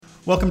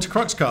Welcome to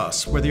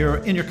Cruxcast. Whether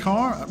you're in your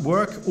car, at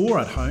work, or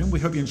at home,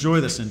 we hope you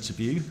enjoy this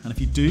interview. And if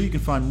you do, you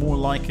can find more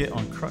like it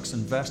on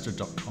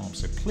cruxinvestor.com.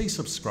 So please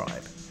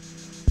subscribe.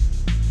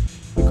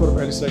 We caught up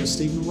earlier today with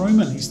Stephen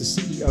Roman. He's the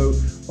CEO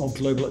of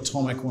Global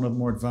Atomic, one of the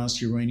more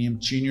advanced uranium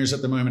juniors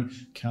at the moment.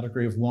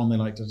 Category of one, they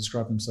like to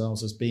describe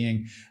themselves as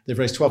being. They've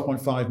raised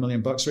 $12.5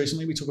 million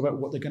recently. We talk about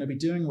what they're going to be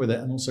doing with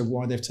it and also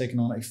why they've taken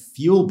on a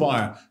fuel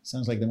buyer.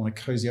 Sounds like they want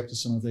to cozy up to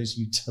some of those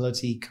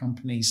utility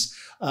companies.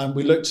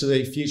 We look to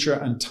the future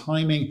and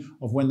timing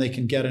of when they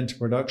can get into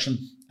production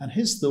and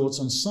his thoughts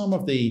on some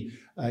of the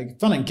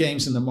fun and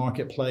games in the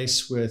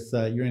marketplace with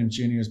uranium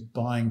juniors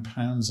buying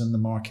pounds in the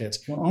market.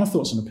 If you want our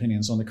thoughts and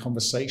opinions on the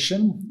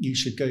conversation, you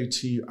should go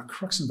to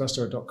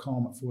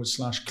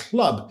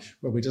cruxinvestor.com/club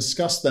where we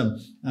discuss them.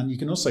 And you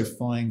can also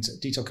find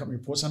detailed company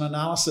reports and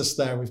analysis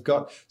there. We've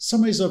got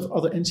summaries of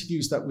other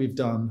interviews that we've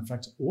done. In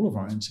fact, all of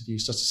our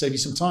interviews, just to save you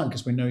some time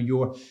because we know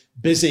you're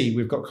busy.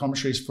 We've got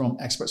commentaries from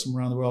experts from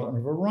around the world on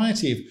a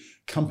variety of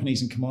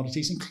companies and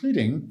commodities,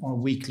 including our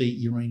weekly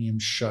uranium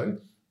show.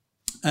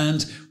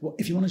 And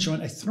if you want to join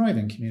a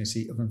thriving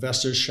community of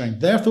investors sharing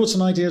their thoughts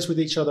and ideas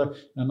with each other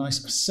in a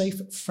nice, safe,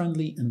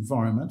 friendly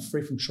environment,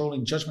 free from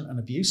trolling, judgment, and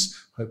abuse,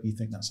 hope you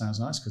think that sounds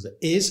nice because it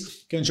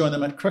is. Go and join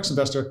them at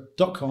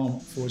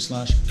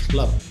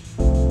cruxinvestor.com/club.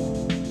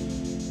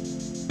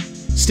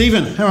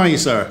 Stephen, how are you,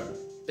 sir?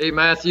 Hey,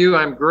 Matthew,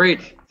 I'm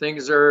great.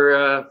 Things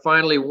are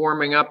finally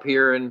warming up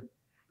here in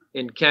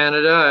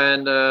Canada,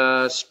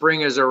 and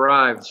spring has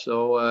arrived.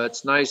 So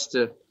it's nice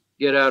to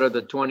get out of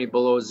the 20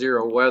 below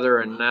zero weather,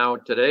 and now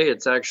today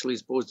it's actually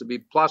supposed to be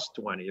plus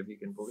 20, if you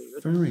can believe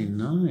it. Very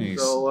nice.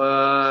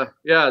 So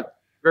yeah,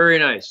 very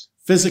nice.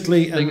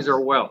 Physically, things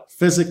are well.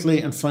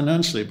 Physically and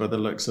financially, by the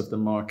looks of the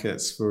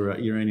markets for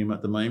uranium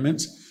at the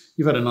moment,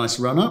 you've had a nice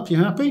run up. You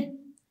happy?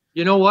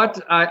 You know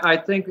what? I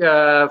think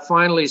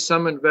finally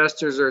some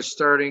investors are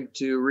starting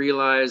to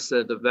realize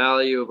that the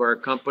value of our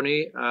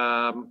company.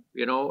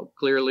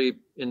 Clearly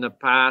in the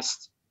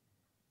past,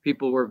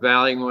 people were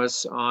valuing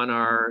us on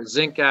our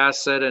zinc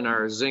asset and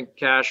our zinc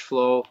cash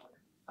flow.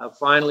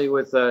 Finally,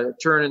 with a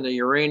turn in the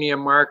uranium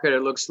market,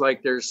 it looks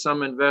like there's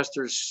some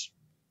investors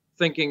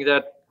thinking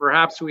that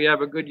perhaps we have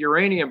a good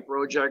uranium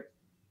project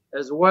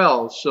as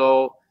well.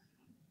 So,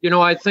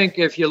 I think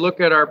if you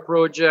look at our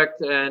project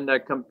and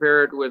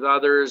compare it with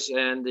others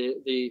and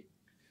the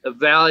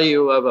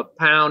value of a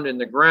pound in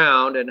the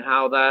ground and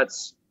how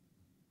that's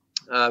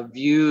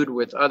viewed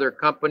with other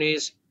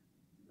companies,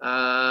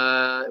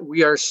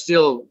 we are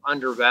still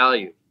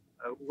undervalued.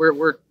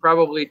 We're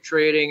probably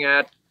trading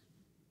at,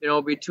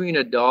 between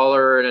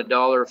 $1 and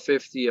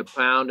 $1.50 a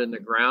pound in the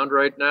ground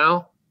right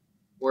now,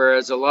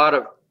 whereas a lot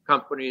of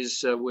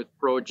companies with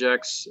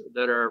projects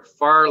that are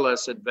far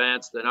less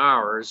advanced than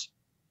ours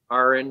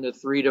are in the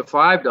 $3 to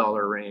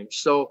 $5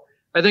 range. So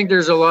I think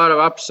there's a lot of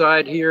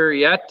upside here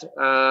yet.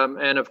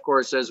 And of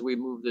course, as we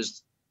move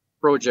this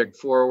project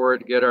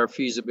forward, get our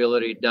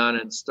feasibility done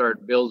and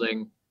start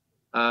building,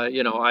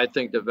 I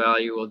think the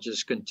value will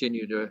just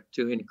continue to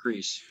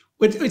increase.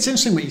 It's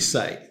interesting what you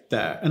say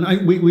there, and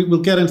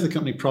we'll get into the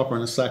company proper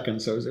in a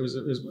second. So it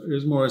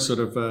was more sort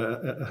of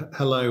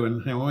hello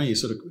and how are you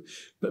sort of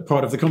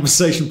part of the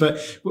conversation.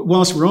 But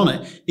whilst we're on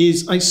it,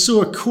 I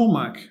saw a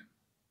Cormack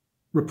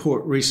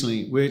report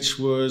recently, which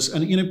was,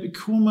 and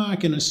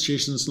Cormack and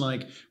institutions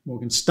like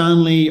Morgan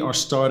Stanley are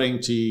starting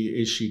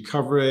to issue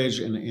coverage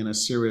in a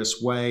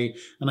serious way,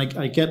 and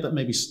I get that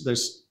maybe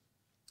there's.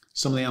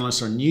 Some of the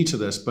analysts are new to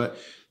this, but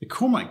the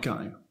Cormack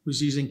guy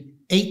was using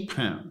 $8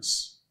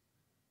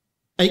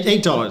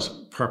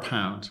 per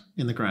pound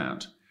in the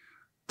ground.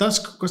 That's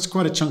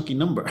quite a chunky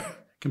number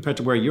compared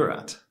to where you're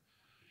at.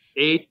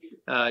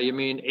 You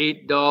mean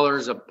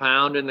 $8 a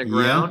pound in the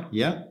ground?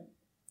 Yeah.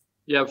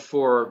 Yeah,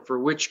 for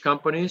which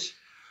companies?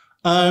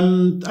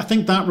 I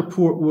think that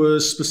report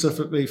was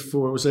specifically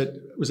for was it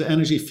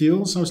Energy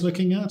Fuels I was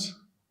looking at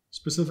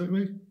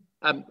specifically?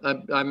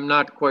 I'm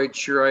not quite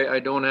sure. I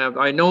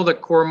know the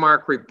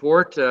Cormack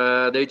report.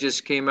 They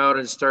just came out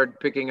and started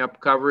picking up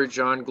coverage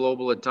on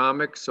Global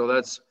Atomic, so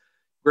that's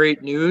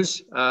great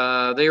news.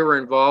 They were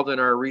involved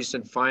in our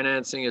recent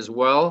financing as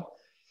well.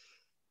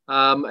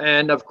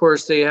 And of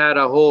course, they had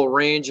a whole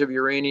range of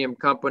uranium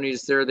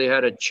companies there. They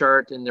had a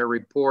chart in their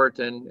report,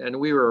 and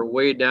we were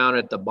way down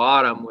at the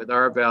bottom with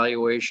our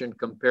valuation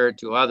compared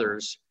to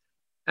others.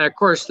 And of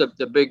course,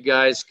 the big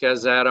guys,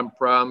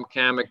 Kazatomprom,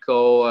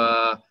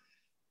 Cameco,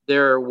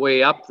 they're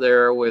way up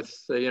there with,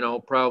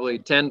 probably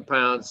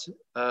 $10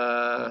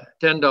 a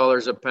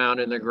pound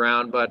in the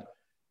ground. But,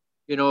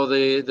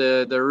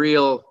 the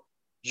real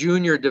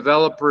junior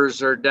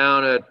developers are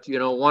down at,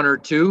 1 or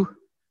 2.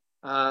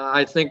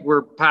 I think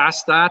we're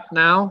past that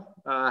now,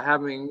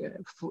 having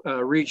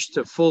reached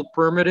to full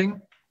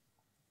permitting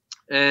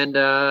and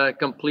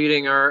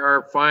completing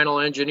our final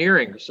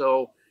engineering.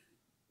 So,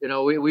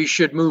 we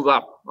should move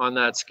up on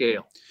that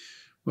scale.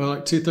 Well,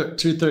 like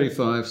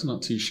 235 is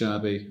not too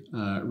shabby,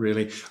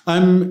 really.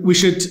 We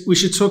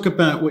should talk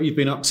about what you've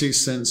been up to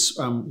since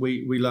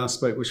we last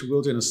spoke, which we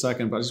will do in a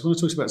second. But I just want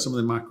to talk about some of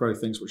the macro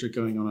things which are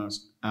going on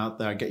out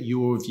there. Get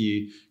your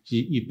view.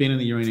 You've been in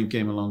the uranium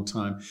game a long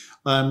time.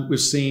 We've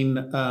seen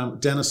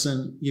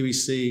Denison,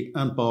 UEC,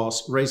 and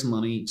Boss raise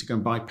money to go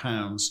and buy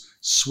pounds,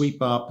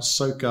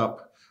 soak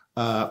up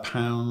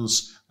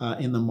pounds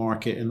in the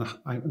market.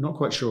 I'm not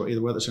quite sure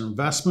either whether it's an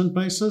investment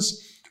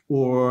basis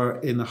or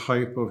in the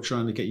hope of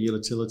trying to get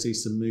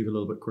utilities to move a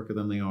little bit quicker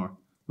than they are.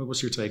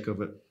 What's your take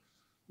of it?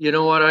 You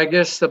know what? I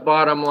guess the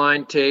bottom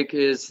line take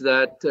is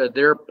that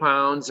their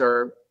pounds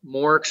are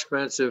more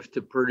expensive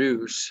to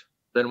produce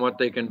than what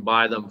they can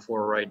buy them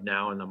for right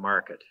now in the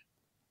market.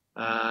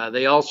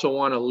 They also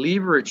want to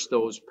leverage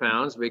those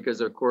pounds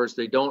because, of course,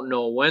 they don't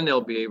know when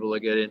they'll be able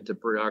to get into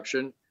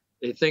production.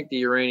 They think the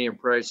uranium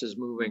price is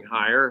moving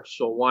higher,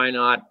 so why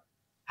not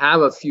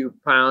have a few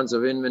pounds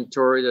of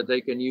inventory that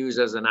they can use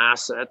as an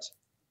asset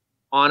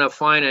on a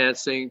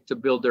financing to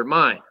build their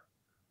mine.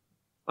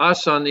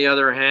 Us, on the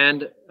other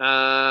hand,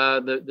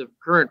 the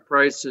current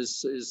price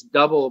is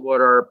double what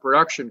our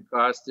production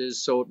cost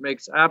is, so it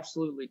makes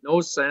absolutely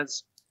no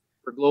sense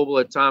for Global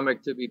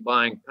Atomic to be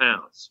buying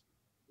pounds.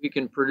 We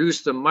can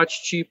produce them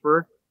much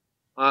cheaper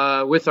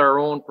with our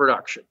own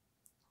production.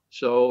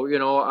 So, you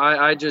know,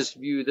 I just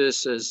view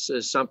this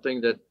as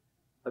something that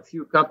a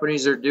few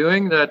companies are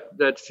doing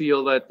that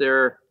feel that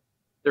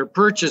their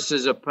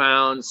purchases of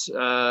pounds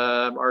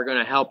are going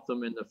to help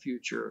them in the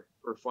future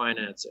for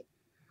financing.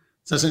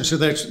 So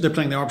essentially, they're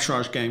playing the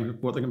arbitrage game,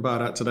 what they can buy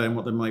it at today and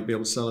what they might be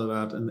able to sell it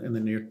at in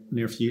the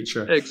near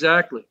future.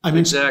 Exactly. I'm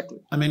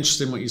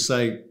interested in what you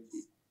say.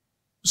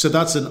 So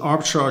that's an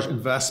arbitrage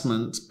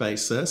investment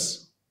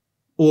basis,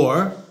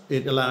 or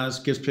it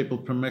gives people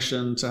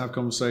permission to have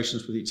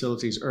conversations with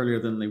utilities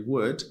earlier than they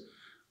would.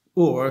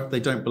 Or they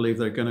don't believe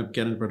they're going to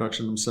get into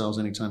production themselves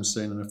anytime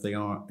soon. And if they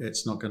are,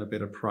 it's not going to be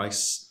at a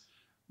price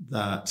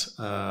that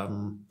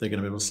they're going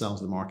to be able to sell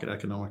to the market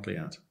economically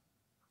at.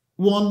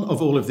 One of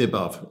all of the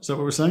above. Is that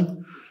what we're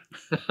saying?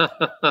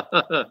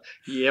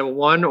 Yeah,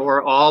 one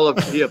or all of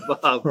the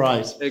above.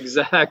 Right.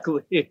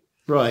 Exactly.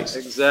 Right.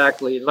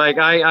 Exactly. Like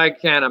I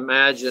can't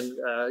imagine,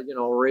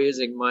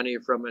 raising money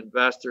from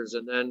investors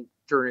and then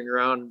turning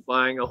around and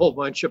buying a whole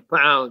bunch of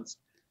pounds.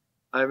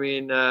 I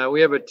mean, we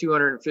have a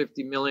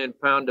 250 million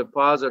pound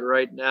deposit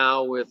right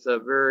now with a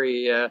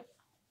very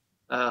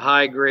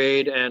high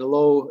grade and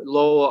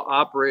low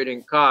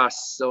operating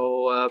costs.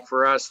 So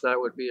for us, that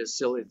would be a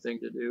silly thing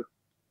to do.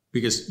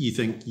 Because you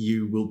think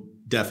you will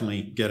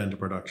definitely get into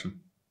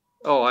production?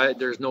 Oh,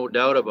 there's no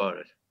doubt about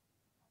it.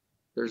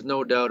 There's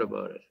no doubt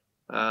about it.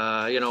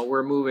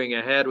 We're moving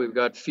ahead. We've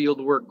got field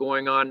work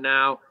going on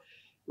now.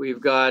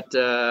 We've got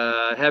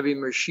heavy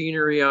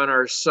machinery on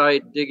our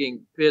site,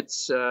 digging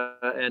pits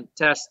and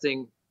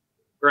testing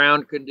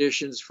ground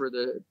conditions for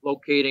the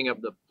locating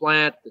of the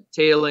plant, the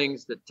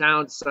tailings, the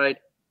town site.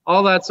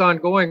 All that's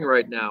ongoing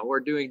right now.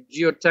 We're doing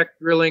geotech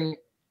drilling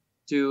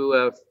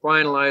to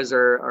finalize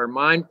our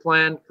mine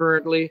plan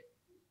currently.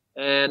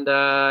 And,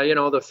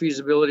 the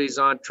feasibility is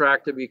on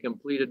track to be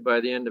completed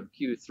by the end of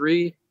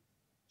Q3.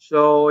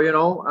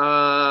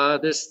 So,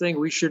 this thing,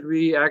 we should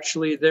be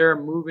actually there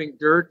moving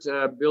dirt,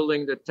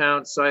 building the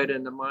town site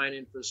and the mine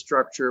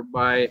infrastructure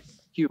by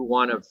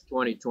Q1 of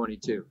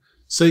 2022.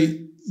 So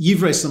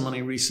you've raised some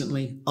money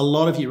recently. A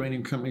lot of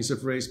uranium companies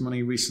have raised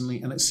money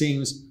recently, and it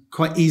seems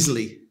quite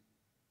easily.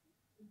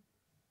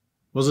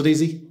 Was it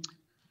easy?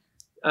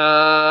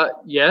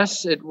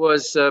 Yes, it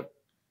was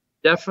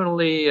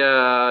definitely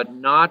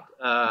not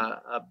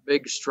a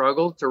big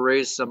struggle to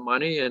raise some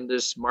money in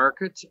this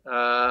market,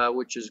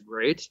 which is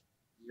great.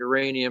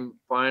 Uranium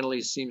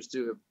finally seems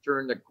to have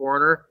turned the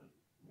corner,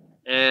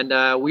 and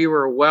we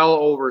were well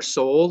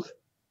oversold.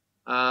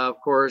 Of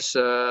course,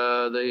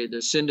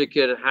 the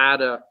syndicate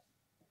had a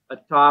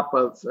top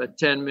of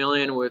 10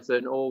 million with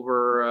an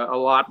over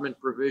allotment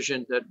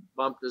provision that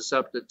bumped us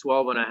up to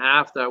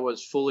 12.5. That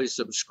was fully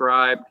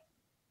subscribed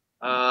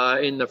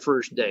in the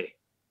first day.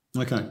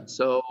 Okay.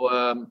 So,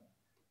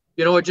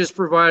 it just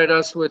provided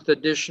us with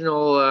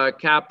additional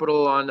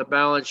capital on the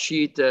balance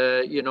sheet.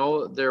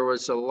 There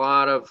was a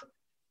lot of,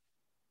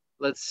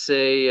 let's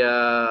say,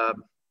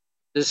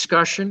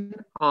 discussion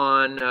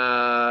on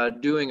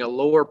doing a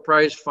lower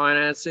price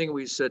financing.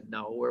 We said,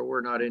 no,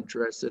 we're not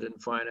interested in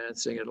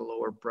financing at a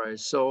lower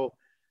price. So,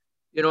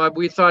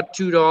 we thought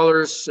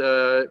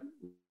 $2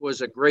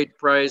 was a great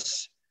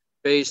price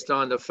based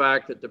on the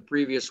fact that the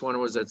previous one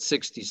was at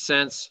 60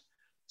 cents.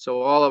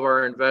 So all of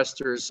our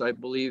investors, I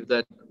believe,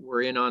 that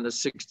were in on the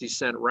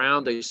 60-cent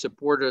round, they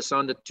supported us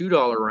on the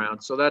 $2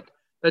 round. So that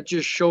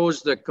just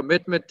shows the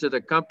commitment to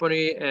the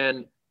company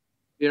and,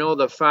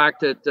 the fact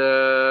that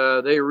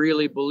they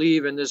really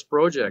believe in this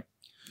project.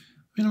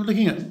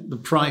 Looking at the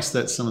price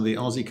that some of the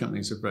Aussie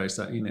companies have raised,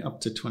 that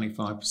up to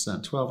 25%,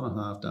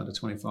 12.5 down to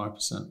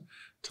 25%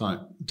 type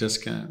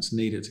discounts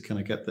needed to kind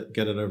of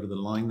get it over the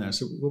line there.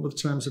 So what were the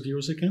terms of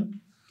yours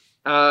again?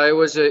 It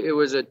was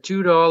a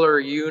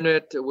 $2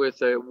 unit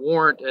with a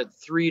warrant at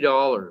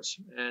 $3,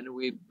 and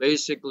we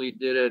basically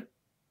did it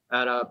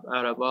at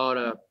about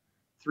a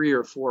 3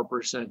 or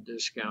 4%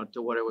 discount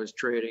to what it was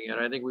trading at.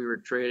 I think we were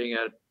trading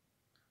at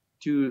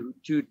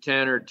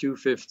 210 or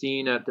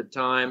 215 at the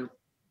time.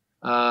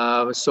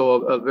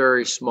 So a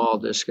very small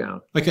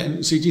discount. Okay,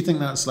 and so do you think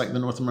that's like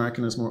North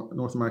America is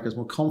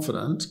more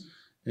confident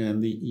in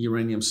the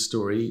uranium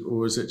story,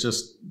 or is it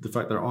just the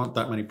fact there aren't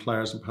that many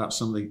players and perhaps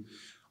some of the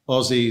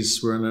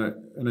Aussies were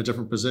in a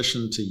different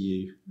position to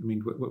you? I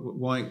mean,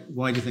 why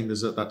do you think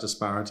there's that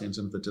disparity in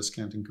terms of the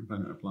discounting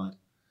component applied?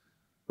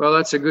 Well,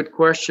 that's a good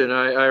question.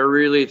 I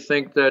really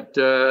think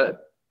that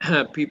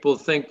people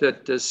think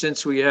that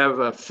since we have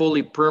a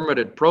fully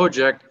permitted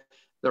project,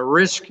 the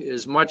risk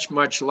is much,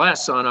 much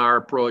less on our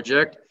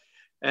project.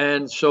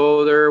 And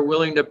so they're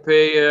willing to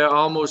pay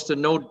almost a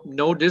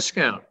no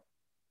discount.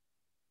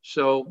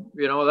 So,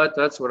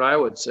 that's what I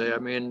would say. I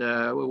mean,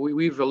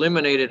 we've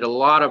eliminated a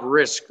lot of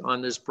risk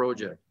on this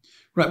project.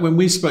 Right. When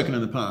we've spoken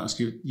in the past,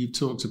 you've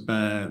talked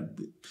about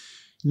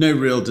no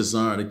real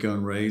desire to go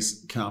and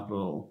raise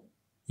capital.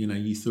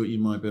 You thought you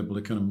might be able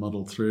to kind of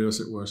muddle through, as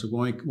it were. So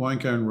why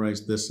go and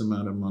raise this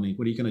amount of money?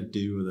 What are you going to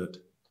do with it?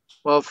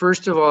 Well,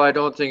 first of all, I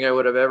don't think I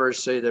would have ever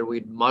said that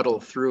we'd muddle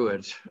through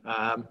it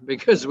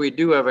because we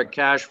do have a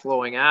cash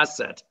flowing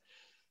asset.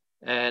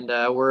 And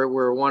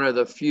we're one of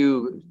the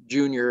few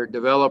junior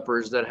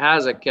developers that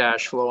has a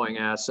cash flowing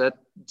asset.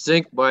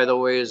 Zinc, by the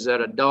way, is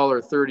at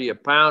 $1.30 a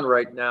pound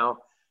right now.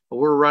 But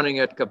we're running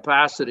at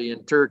capacity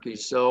in Turkey.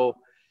 So,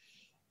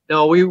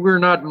 no, we're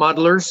not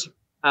muddlers.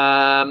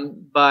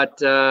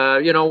 But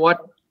you know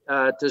what?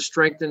 To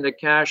strengthen the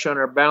cash on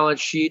our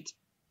balance sheet,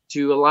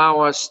 to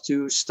allow us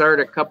to start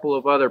a couple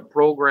of other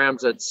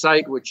programs at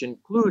site, which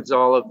includes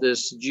all of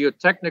this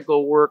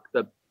geotechnical work,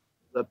 the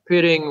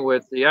pitting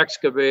with the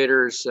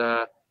excavators.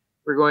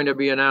 We're going to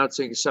be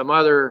announcing some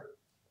other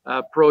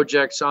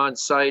projects on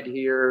site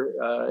here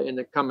in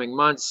the coming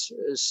months.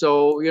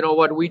 So, you know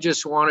what? We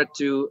just wanted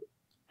to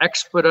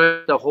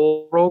expedite the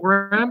whole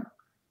program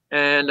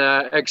and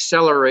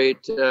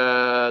accelerate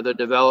the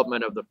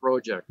development of the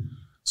project.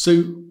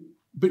 So,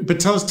 but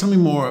tell me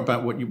more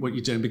about what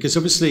you're doing, because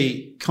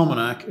obviously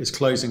COMINAK is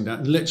closing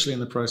down, literally in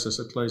the process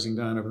of closing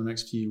down over the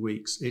next few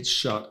weeks. It's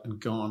shut and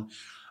gone.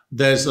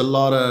 There's a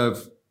lot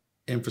of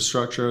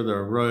infrastructure. There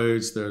are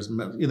roads.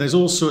 There's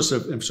all sorts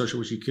of infrastructure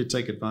which you could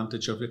take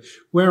advantage of.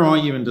 Where are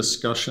you in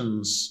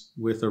discussions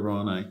with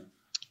Orano?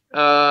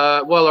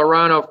 Well,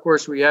 Orano, of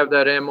course, we have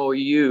that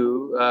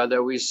MOU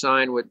that we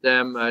signed with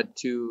them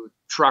to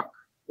truck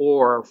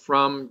ore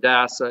from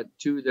DASA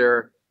to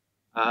their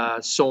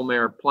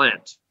Sommer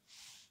plant.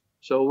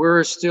 So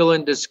we're still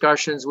in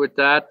discussions with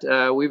that.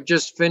 We've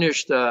just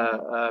finished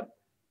a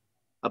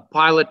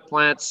pilot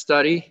plant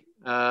study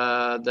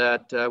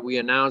that we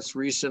announced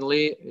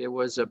recently. It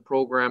was a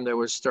program that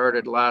was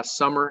started last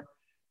summer,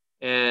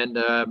 and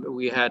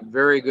we had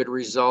very good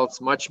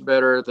results, much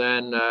better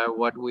than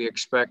what we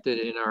expected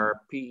in our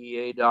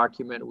PEA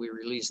document we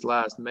released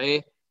last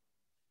May.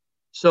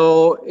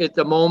 So at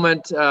the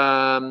moment,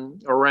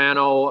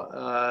 Orano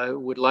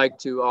would like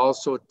to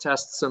also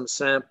test some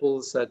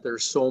samples at their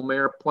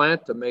Sommer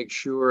plant to make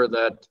sure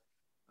that,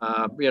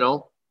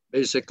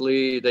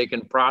 basically they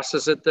can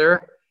process it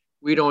there.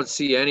 We don't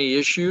see any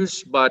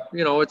issues, but,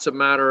 it's a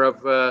matter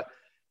of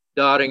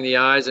dotting the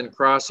I's and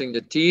crossing the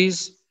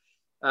T's.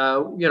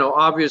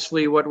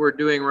 Obviously what we're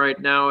doing right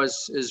now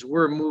is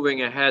we're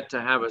moving ahead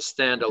to have a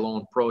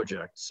standalone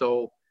project.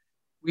 So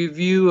we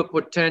view a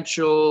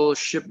potential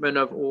shipment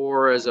of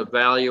ore as a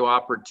value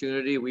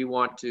opportunity. We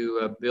want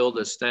to build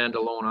a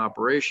standalone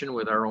operation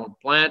with our own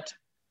plant,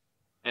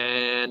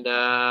 and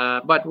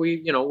but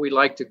we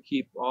like to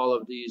keep all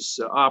of these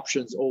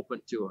options open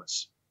to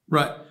us.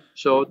 Right.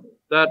 So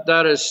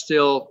that is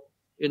still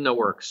in the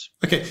works.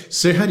 Okay.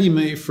 So how do you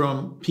move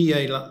from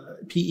PEA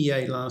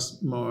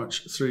last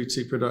March through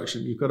to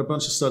production? You've got a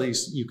bunch of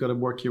studies you've got to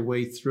work your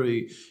way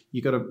through.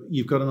 You've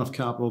got enough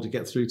capital to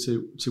get through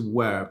to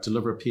where?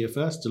 Deliver a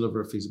PFS,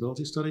 deliver a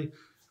feasibility study?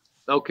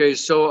 Okay,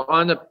 so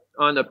on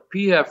the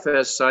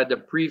PFS side, the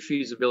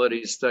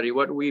pre-feasibility study,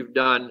 what we've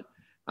done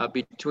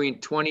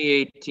between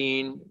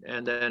 2018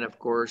 and then of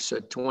course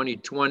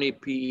 2020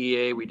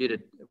 PEA, we did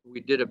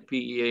a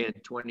PEA in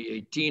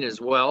 2018 as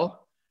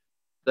well.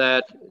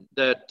 That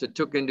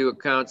took into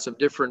account some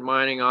different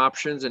mining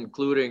options,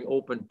 including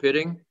open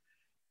pitting.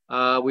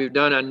 We've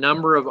done a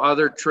number of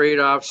other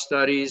trade-off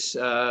studies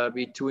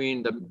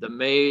between the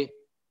May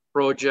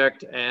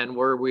project and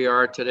where we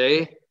are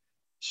today.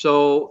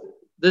 So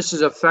this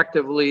is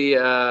effectively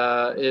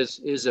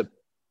is a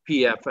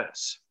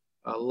PFS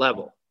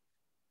level.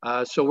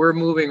 So we're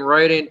moving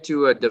right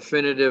into a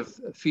definitive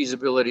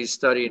feasibility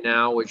study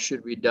now, which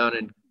should be done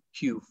in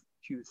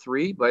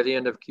Q3, by the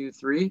end of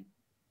Q3.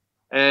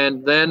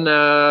 And then,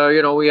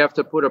 we have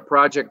to put a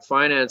project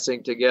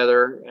financing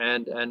together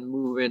and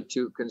move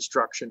into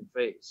construction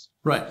phase.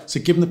 Right. So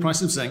given the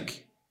price of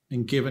zinc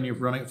and given you're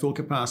running at full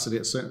capacity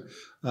in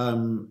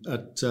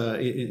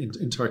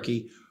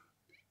Turkey,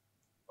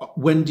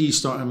 when do you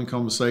start having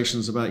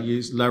conversations about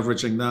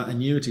leveraging that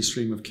annuity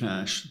stream of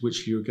cash,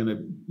 which you're going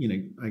to,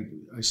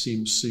 I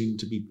assume soon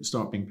to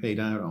start being paid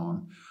out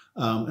on?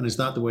 And is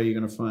that the way you're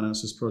going to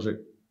finance this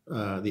project,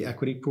 the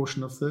equity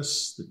portion of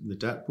this, the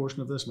debt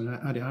portion of this? I mean,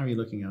 how are you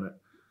looking at it?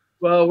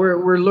 Well,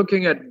 we're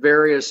looking at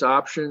various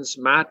options,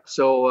 Matt.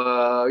 So,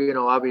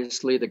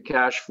 obviously the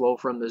cash flow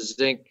from the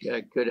zinc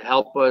could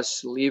help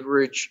us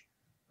leverage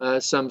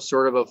some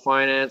sort of a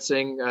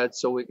financing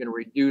so we can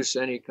reduce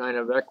any kind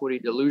of equity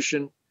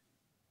dilution.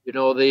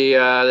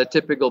 The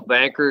typical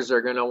bankers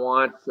are going to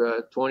want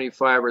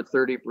 25 or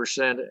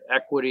 30%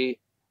 equity.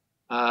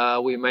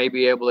 We may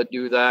be able to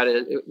do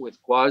that with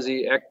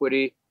quasi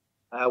equity.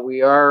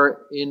 We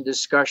are in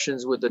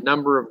discussions with a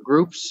number of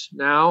groups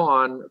now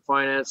on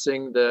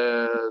financing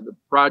the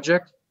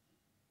project.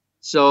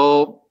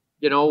 So,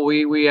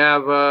 we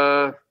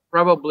have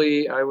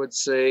probably, I would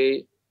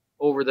say,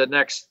 over the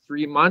next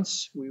 3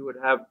 months, we would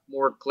have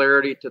more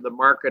clarity to the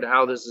market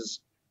how this is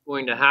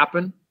going to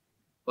happen.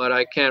 But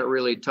I can't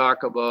really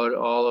talk about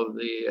all of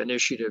the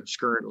initiatives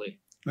currently.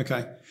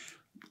 Okay.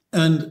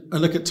 And I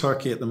look at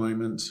Turkey at the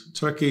moment.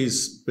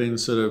 Turkey's been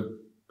sort of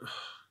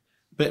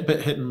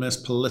bit hit and miss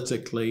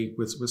politically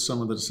with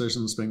some of the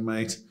decisions being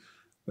made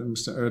by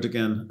Mr.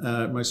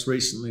 Erdogan, most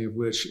recently of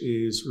which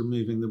is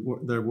removing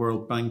their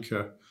world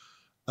banker.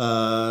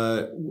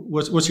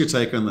 What's your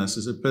take on this?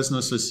 Is it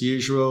business as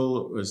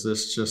usual? Or is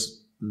this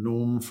just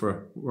norm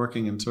for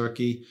working in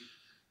Turkey?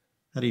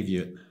 How do you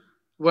view it?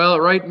 Well,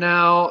 right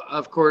now,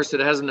 of course, it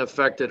hasn't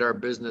affected our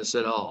business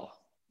at all.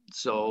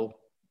 So,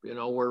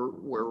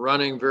 we're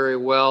running very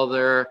well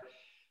there.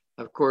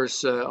 Of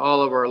course,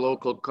 all of our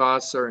local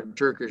costs are in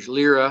Turkish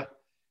lira.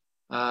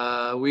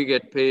 We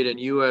get paid in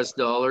US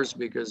dollars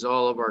because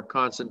all of our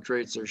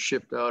concentrates are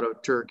shipped out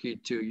of Turkey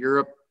to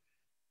Europe.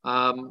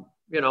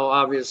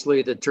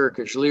 Obviously the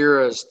Turkish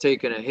lira has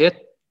taken a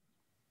hit,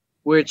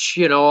 which,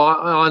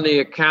 on the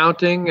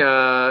accounting,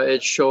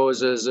 it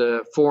shows as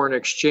a foreign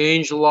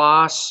exchange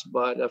loss,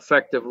 but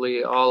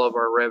effectively all of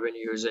our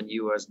revenue is in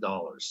US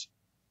dollars.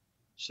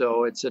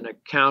 So it's an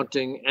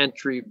accounting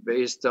entry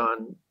based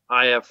on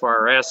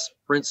IFRS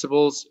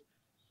principles,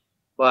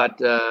 but,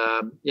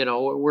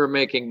 we're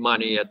making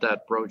money at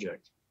that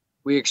project.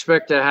 We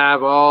expect to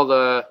have all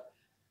the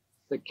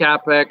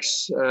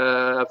CapEx,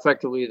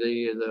 effectively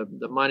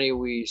the money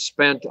we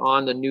spent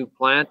on the new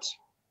plant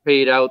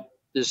paid out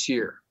this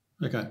year.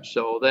 Okay.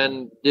 So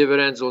then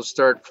dividends will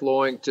start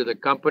flowing to the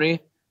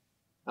company.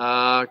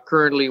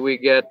 Currently, we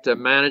get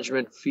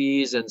management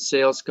fees and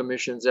sales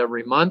commissions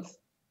every month.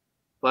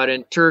 But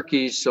in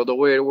Turkey, so the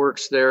way it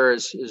works there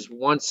is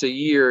once a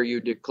year you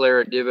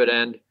declare a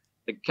dividend.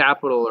 The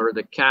capital or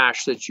the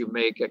cash that you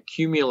make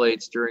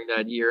accumulates during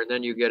that year, and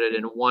then you get it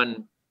in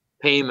one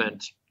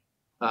payment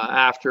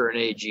after an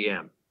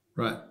AGM.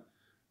 Right.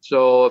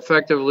 So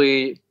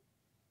effectively,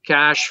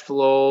 cash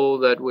flow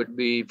that would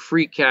be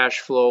free cash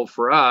flow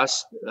for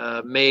us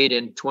made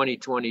in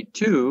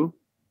 2022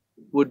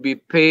 would be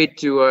paid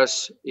to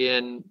us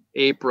in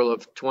April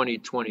of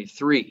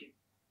 2023.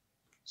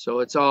 So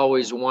it's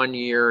always 1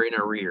 year in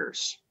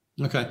arrears.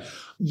 Okay.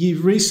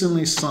 You've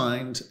recently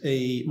signed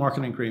a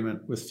marketing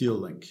agreement with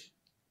FuelLink,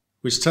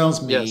 which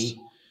tells me yes.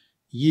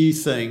 You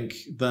think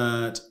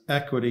that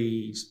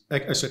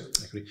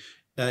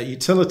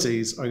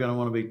utilities are going to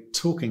want to be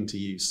talking to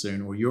you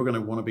soon, or you're going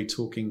to want to be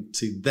talking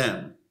to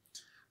them.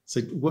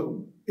 So what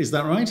is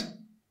that right?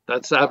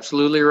 That's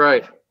absolutely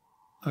right.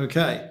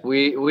 Okay.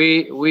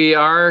 We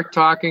are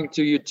talking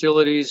to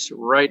utilities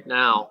right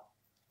now,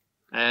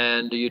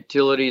 and the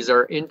utilities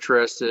are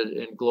interested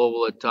in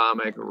Global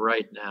Atomic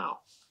right now.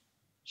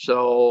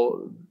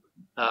 So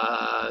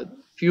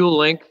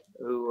FuelLink,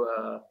 who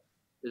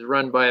is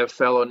run by a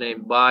fellow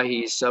named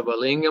Bahi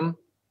Sabalingam,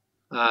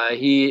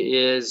 he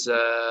is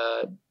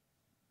a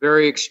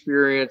very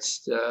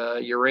experienced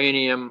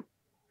uranium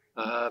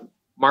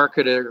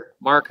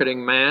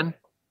marketing man.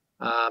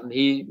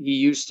 He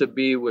used to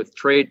be with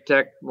Trade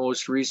Tech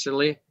most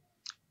recently,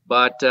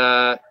 but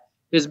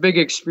his big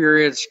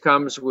experience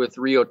comes with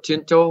Rio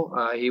Tinto.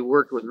 He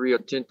worked with Rio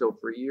Tinto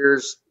for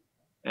years,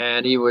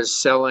 and he was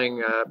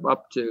selling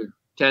up to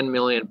 10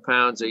 million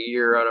pounds a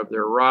year out of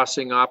their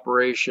Rossing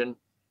operation.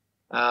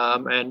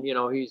 And,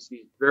 he's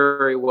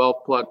very well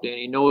plugged in.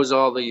 He knows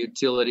all the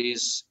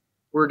utilities.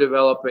 We're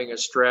developing a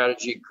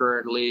strategy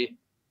currently,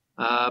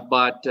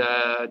 but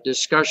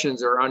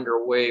discussions are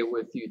underway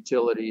with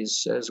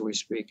utilities as we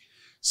speak.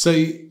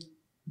 So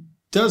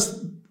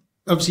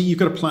obviously you've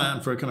got a plan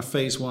for a kind of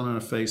phase one and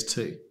a phase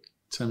two in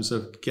terms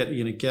of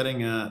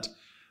getting at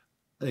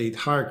a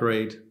higher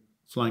grade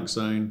flank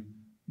zone,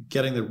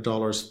 getting the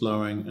dollars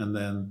flowing, and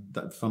then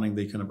that funding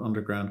the kind of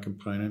underground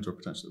component or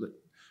potentially the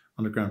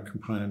underground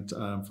component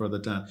further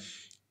down.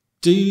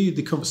 Do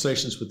the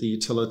conversations with the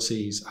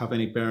utilities have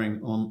any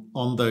bearing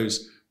on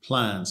those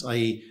plans?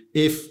 I.e.,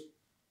 if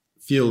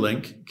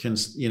FuelLink can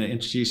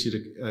introduce you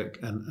to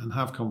and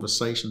have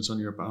conversations on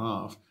your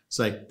behalf,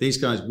 say these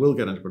guys will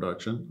get into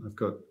production, I've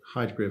got a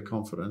high degree of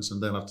confidence,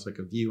 and they'll have to take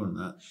a view on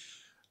that,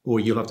 or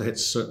you'll have to hit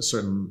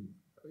certain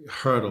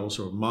hurdles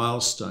or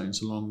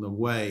milestones along the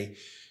way,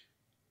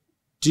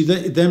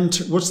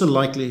 what's the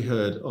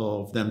likelihood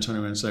of them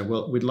turning around and saying,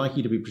 well, we'd like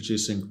you to be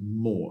producing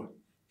more?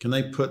 Can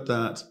they put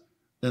that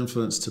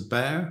influence to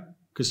bear?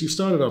 Because you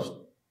started off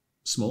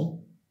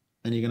small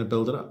and you're going to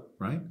build it up,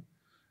 right?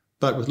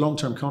 But with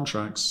long-term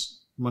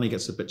contracts, money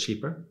gets a bit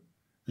cheaper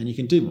and you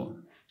can do more.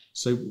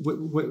 So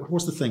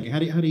what's the thinking? How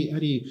do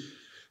you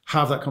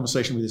have that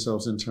conversation with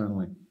yourselves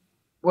internally?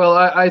 Well,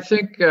 I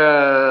think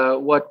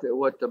what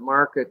the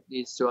market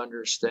needs to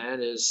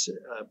understand is,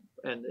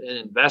 and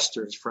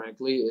investors,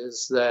 frankly,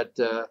 is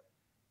that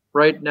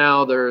right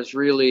now there's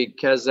really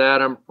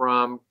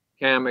Kazatomprom,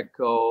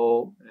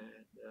 Cameco,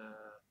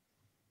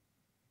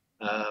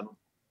 and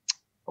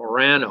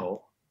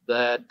Orano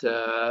that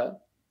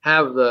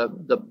have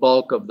the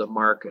bulk of the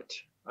market.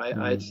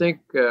 I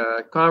think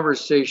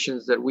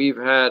conversations that we've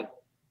had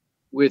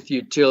with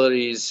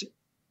utilities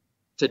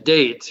to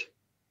date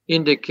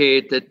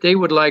indicate that they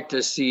would like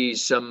to see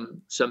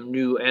some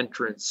new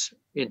entrants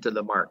into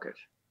the market.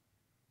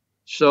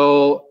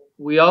 So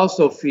we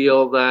also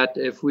feel that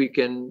if we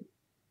can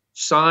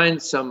sign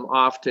some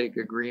offtake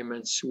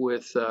agreements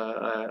with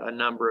a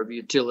number of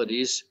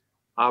utilities,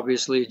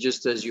 obviously,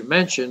 just as you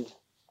mentioned,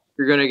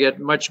 you're going to get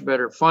much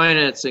better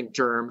financing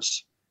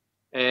terms,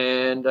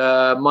 and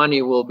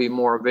money will be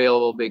more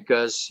available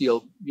because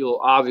you'll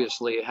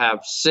obviously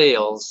have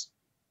sales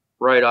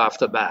right off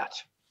the bat.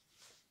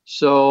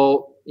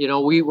 So,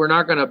 we're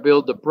not going to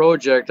build the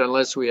project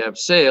unless we have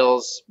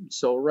sales.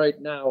 So right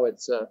now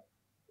it's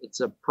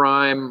a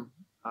prime,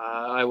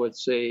 I would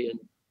say,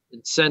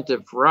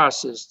 incentive for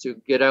us is to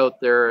get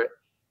out there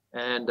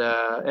and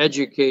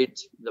educate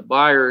the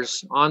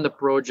buyers on the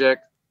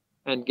project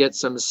and get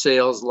some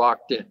sales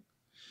locked in.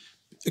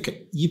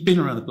 Okay, you've been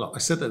around the block. I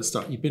said that at the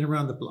start. You've been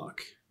around the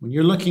block. When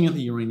you're looking at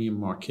the uranium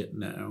market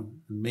now,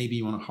 and maybe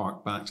you want to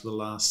hark back to the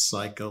last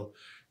cycle,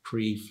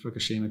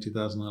 pre-Fukushima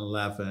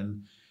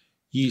 2011,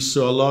 you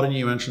saw a lot of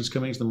new entrants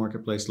coming into the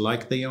marketplace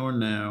like they are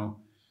now.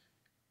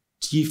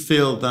 Do you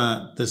feel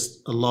that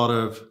there's a lot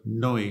of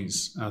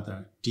noise out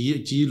there? Do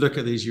you look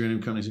at these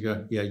uranium companies and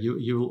go, yeah,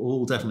 you will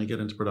all definitely get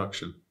into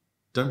production.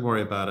 Don't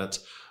worry about it.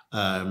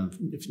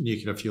 If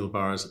nuclear fuel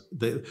bars,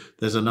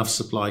 there's enough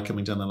supply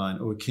coming down the line.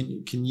 Or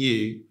can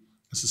you,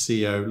 as a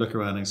CEO, look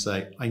around and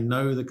say, I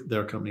know that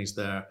there are companies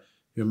there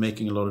who are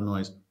making a lot of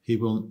noise. Who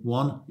will,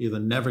 one, either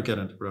never get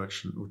into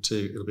production, or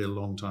two, it'll be a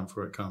long time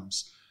before it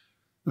comes.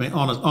 I mean,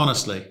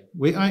 honestly,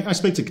 I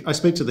speak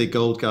to the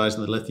gold guys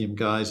and the lithium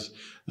guys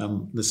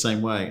the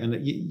same way,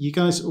 and you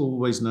guys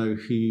always know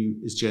who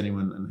is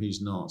genuine and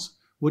who's not.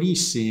 What are you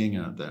seeing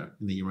out there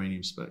in the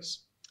uranium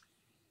space?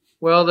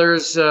 Well,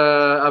 there's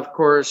of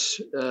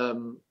course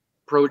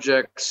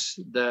projects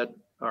that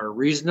are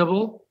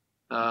reasonable,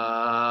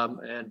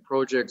 and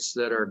projects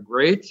that are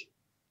great,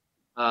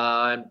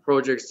 and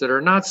projects that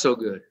are not so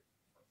good.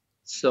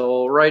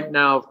 So right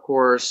now, of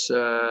course,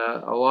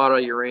 a lot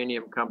of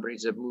uranium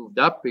companies have moved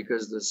up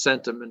because the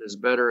sentiment is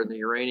better in the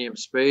uranium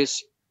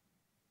space.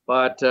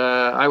 But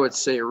I would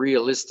say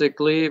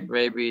realistically,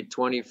 maybe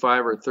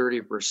 25 or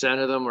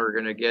 30% of them are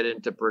going to get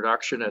into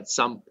production at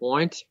some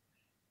point.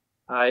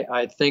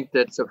 I think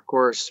that's, of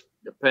course,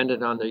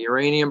 dependent on the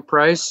uranium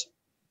price.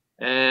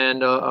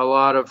 And a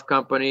lot of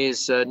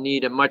companies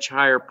need a much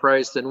higher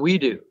price than we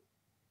do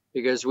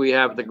because we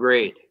have the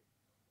grade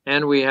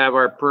and we have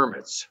our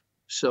permits.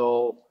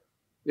 So,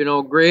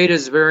 grade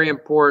is very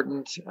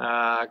important.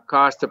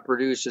 Cost to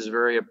produce is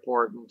very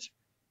important.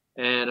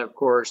 And of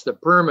course, the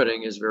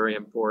permitting is very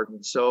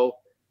important. So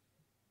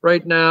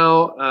right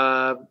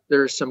now,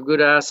 there's some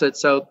good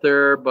assets out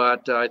there,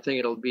 but I think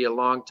it'll be a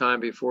long time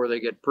before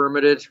they get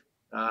permitted.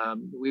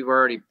 We've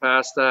already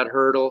passed that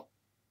hurdle.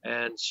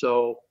 And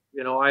so,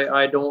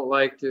 I don't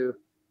like to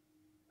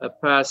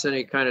pass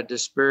any kind of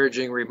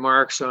disparaging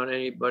remarks on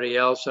anybody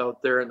else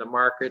out there in the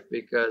market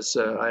because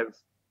I've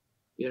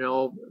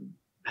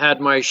had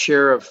my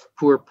share of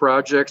poor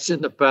projects in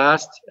the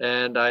past,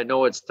 and I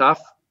know it's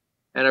tough.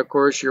 And of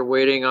course, you're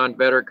waiting on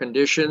better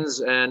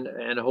conditions and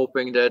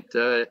hoping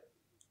that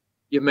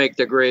you make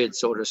the grade,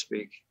 so to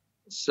speak.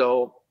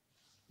 So,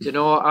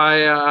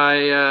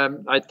 I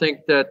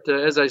think that,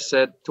 as I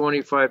said,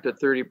 25 to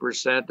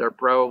 30% are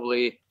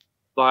probably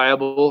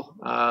viable.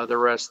 The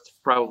rest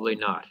probably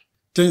not.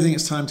 Don't you think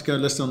it's time to go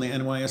list on the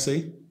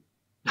NYSE?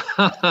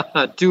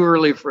 Too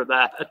early for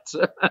that.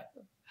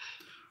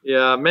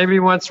 Yeah, maybe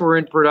once we're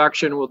in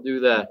production, we'll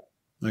do that.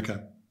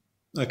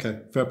 Okay,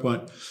 fair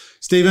point.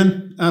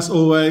 Stephen, as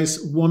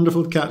always,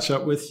 wonderful to catch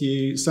up with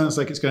you. Sounds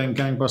like it's going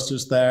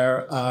gangbusters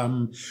there.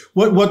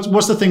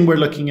 What's the thing we're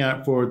looking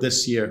at for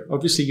this year?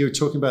 Obviously, you're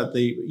talking about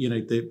the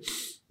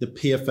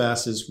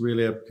PFS is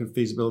really a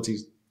feasibility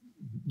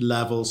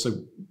level.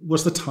 So,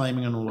 what's the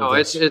timing on all of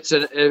this? It's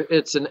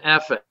an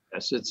FS.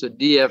 It's a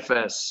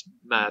DFS,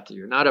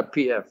 Matthew, not a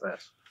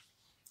PFS.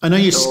 I know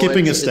you're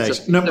skipping a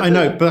stage. I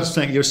know, but that's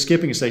saying you're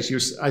skipping a stage.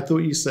 I thought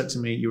you said to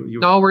me you.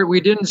 No,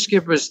 we didn't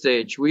skip a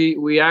stage.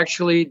 We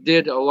actually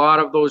did a lot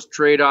of those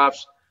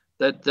trade-offs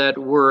that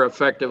were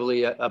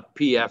effectively a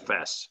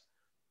PFS.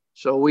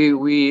 So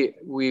we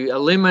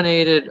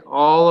eliminated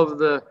all of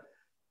the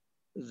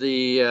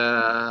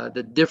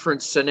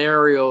different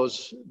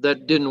scenarios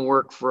that didn't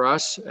work for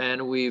us,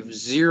 and we've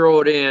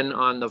zeroed in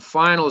on the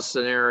final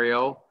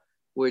scenario,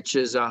 which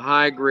is a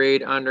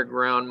high-grade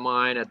underground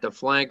mine at the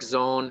flank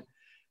zone.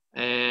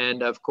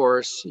 And of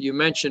course, you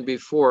mentioned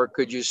before,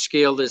 could you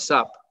scale this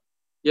up?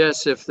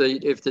 Yes, if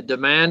the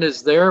demand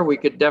is there, we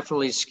could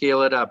definitely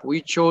scale it up.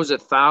 We chose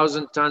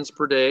 1,000 tons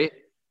per day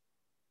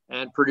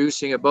and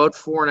producing about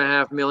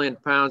 4.5 million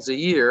pounds a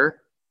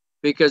year,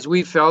 because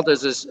we felt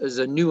as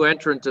a new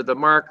entrant to the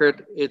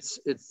market, it's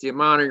the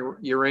amount of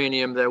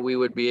uranium that we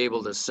would be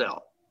able to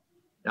sell.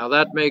 Now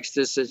that makes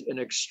this an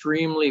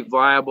extremely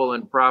viable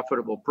and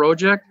profitable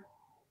project.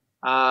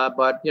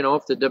 But you know,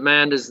 if the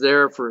demand is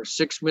there for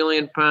 6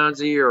 million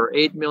pounds a year or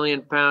 8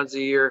 million pounds a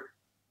year,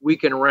 we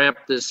can ramp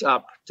this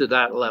up to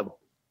that level.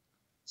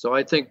 So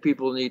I think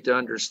people need to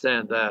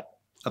understand that.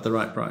 At the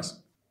right price.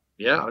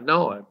 Yeah,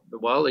 no,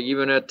 well,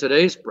 even at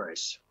today's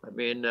price. I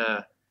mean,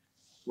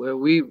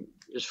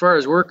 as far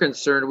as we're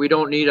concerned, we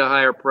don't need a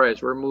higher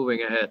price. We're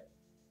moving ahead.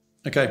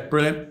 Okay,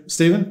 brilliant.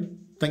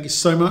 Stephen, thank you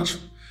so much.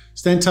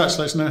 Stay in touch.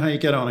 Let us know how you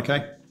get on,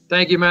 okay?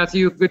 Thank you,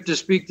 Matthew. Good to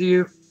speak to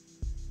you.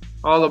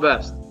 All the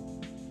best.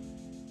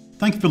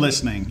 Thank you for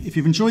listening. If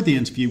you've enjoyed the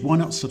interview, why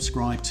not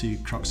subscribe to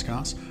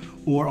Cruxcast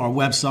or our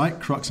website,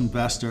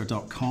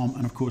 cruxinvestor.com,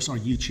 and of course our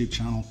YouTube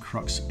channel,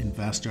 Crux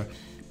Investor.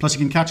 Plus you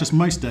can catch us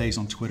most days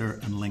on Twitter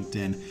and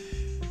LinkedIn.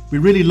 We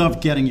really love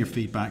getting your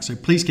feedback, so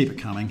please keep it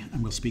coming,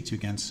 and we'll speak to you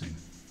again soon.